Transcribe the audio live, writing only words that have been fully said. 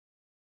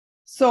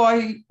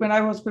when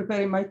I was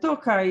preparing my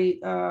talk, I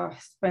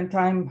spent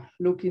time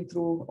looking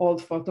through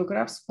old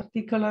photographs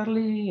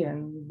particularly,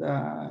 and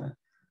I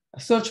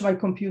searched my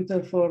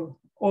computer for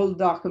old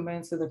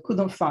documents that I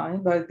couldn't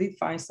find, but I did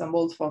find some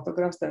old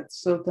photographs that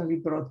certainly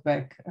brought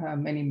back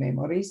many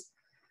memories.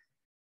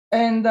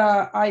 And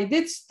I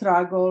did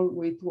struggle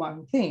with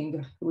one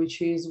thing,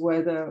 which is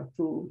whether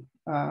to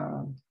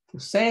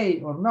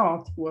say or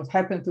not what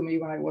happened to me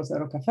when I was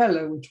at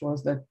Rockefeller, which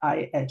was that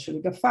I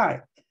actually got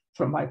fired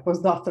from my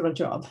postdoctoral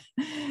job.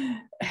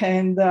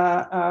 And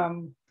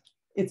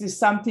it is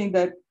something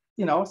that,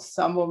 you know,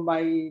 some of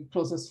my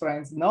closest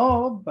friends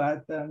know,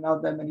 but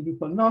not that many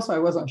people know. So I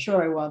wasn't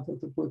sure I wanted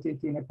to put it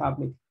in a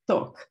public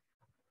talk.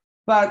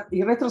 But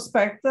in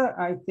retrospect,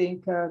 I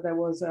think there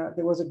was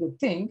a good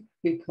thing,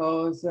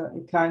 because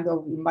it kind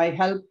of might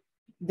help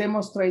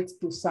demonstrate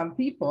to some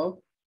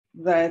people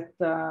that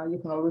you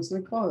can always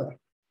recover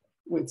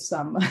with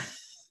some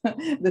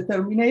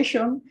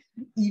determination,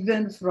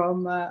 even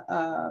from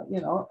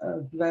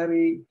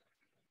very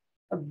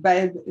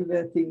bad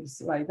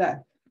things like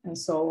that. And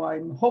so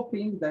I'm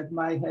hoping that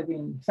my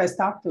having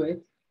fessed up to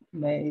it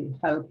may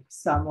help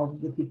some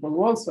of the people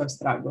who also have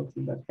struggled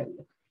with that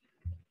failure.